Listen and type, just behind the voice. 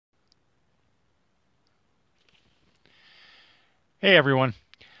Hey everyone.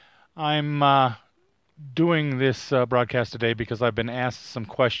 I'm doing this broadcast today because I've been asked some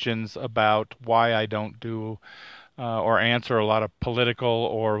questions about why I don't do or answer a lot of political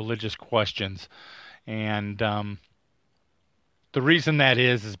or religious questions. And the reason that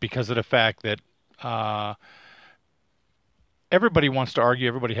is because of the fact that uh, everybody wants to argue,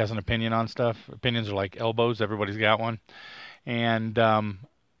 everybody has an opinion on stuff. Opinions are like elbows, everybody's got one. And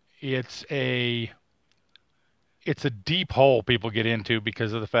it's a it's a deep hole people get into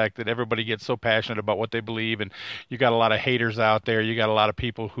because of the fact that everybody gets so passionate about what they believe, and you got a lot of haters out there. You got a lot of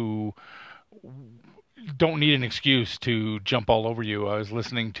people who don't need an excuse to jump all over you. I was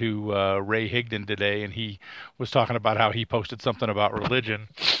listening to Ray Higdon today, and he was talking about how he posted something about religion,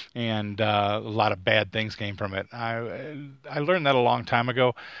 and a lot of bad things came from it. I learned that a long time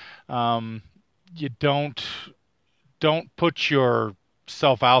ago. Um, you don't put yourself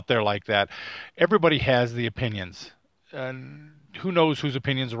out there like that. Everybody has the opinions, and who knows whose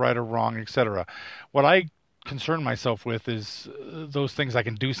opinions are right or wrong, etc. What I concern myself with is those things I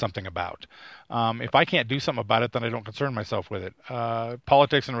can do something about. If I can't do something about it, then I don't concern myself with it.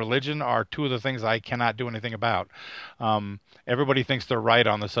 Politics and religion are two of the things I cannot do anything about. Everybody thinks they're right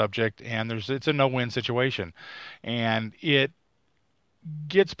on the subject, and it's a no-win situation, and it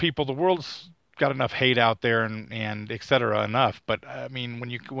gets people. The world's got enough hate out there and et cetera enough. But I mean,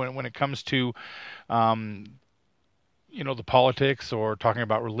 when it comes to um, the politics or talking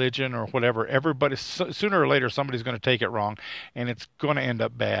about religion or whatever, everybody sooner or later somebody's going to take it wrong, and it's going to end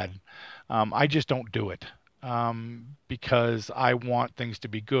up bad. I just don't do it because I want things to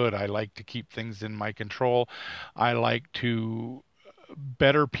be good. I like to keep things in my control. I like to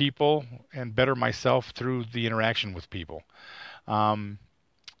better people and better myself through the interaction with people. Um,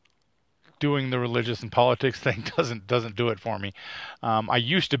 Doing the religious and politics thing doesn't do it for me. I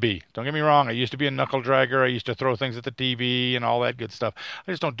used to be. Don't get me wrong. I used to be a knuckle dragger. I used to throw things at the TV and all that good stuff.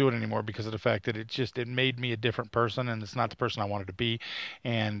 I just don't do it anymore because of the fact that it made me a different person, and it's not the person I wanted to be,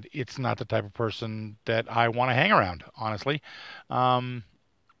 and it's not the type of person that I want to hang around. Honestly, um,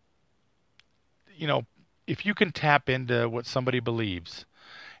 you know, if you can tap into what somebody believes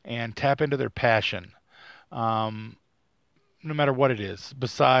and tap into their passion. Um, no matter what it is,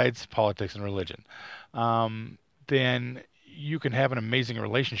 besides politics and religion, then you can have an amazing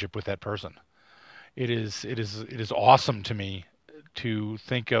relationship with that person. It is awesome to me to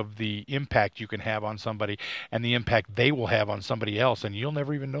think of the impact you can have on somebody and the impact they will have on somebody else, and you'll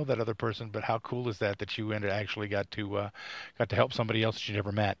never even know that other person. But how cool is that you actually got to help somebody else that you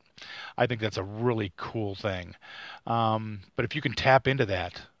never met? I think that's a really cool thing. But if you can tap into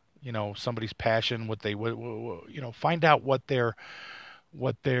that, somebody's passion, what they find out what they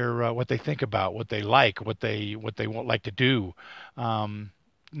think about, what they like, what they won't like to do.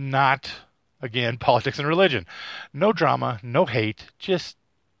 Not again politics and religion. No drama, no hate, just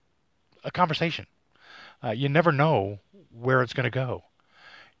a conversation. You never know where it's going to go.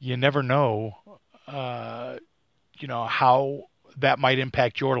 You never know, uh, how that might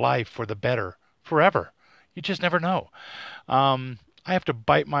impact your life for the better forever. You just never know. I have to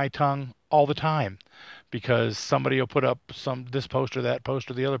bite my tongue all the time because somebody will put up some this post or that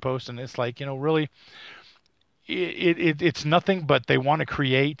post or the other post, and it's like, really, it's nothing but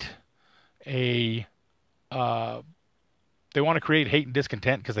a uh, they want to create hate and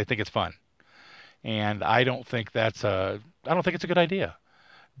discontent because they think it's fun, and I don't think it's a good idea.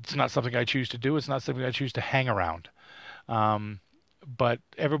 It's not something I choose to do. It's not something I choose to hang around. Um, but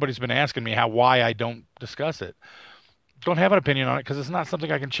everybody's been asking me why I don't discuss it. Don't have an opinion on it because it's not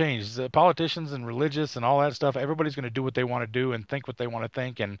something I can change. The politicians and religious and all that stuff, everybody's going to do what they want to do and think what they want to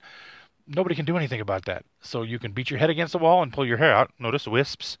think, and nobody can do anything about that. So you can beat your head against the wall and pull your hair out. Notice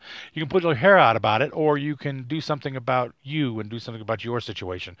wisps. You can pull your hair out about it, or you can do something about you and do something about your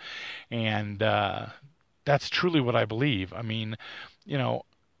situation. And that's truly what I believe. I mean, you know,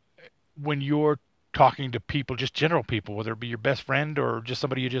 when you're talking to people, just general people, whether it be your best friend or just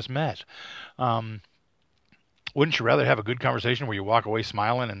somebody you just met, um, wouldn't you rather have a good conversation where you walk away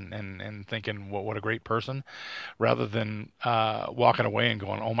smiling and thinking, what a great person, rather than walking away and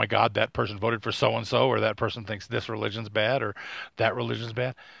going, oh my God, that person voted for so and so, or that person thinks this religion's bad, or that religion's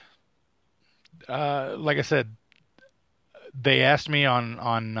bad? Like I said, they asked me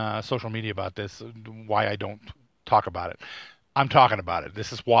on social media about this, why I don't talk about it. I'm talking about it.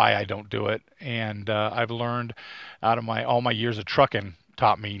 This is why I don't do it, and I've learned out of my all my years of trucking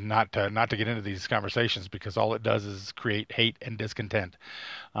taught me not to get into these conversations because all it does is create hate and discontent.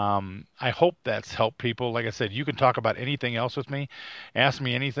 I hope that's helped people. Like I said, you can talk about anything else with me, ask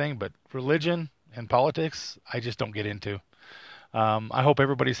me anything, but religion and politics, I just don't get into. I hope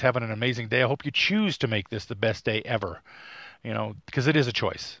everybody's having an amazing day. I hope you choose to make this the best day ever. because it is a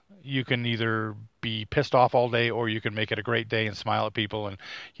choice. You can either be pissed off all day or you can make it a great day and smile at people, and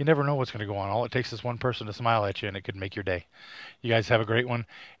you never know what's going to go on. All it takes is one person to smile at you and it could make your day. You guys have a great one,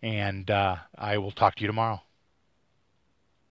 and I will talk to you tomorrow.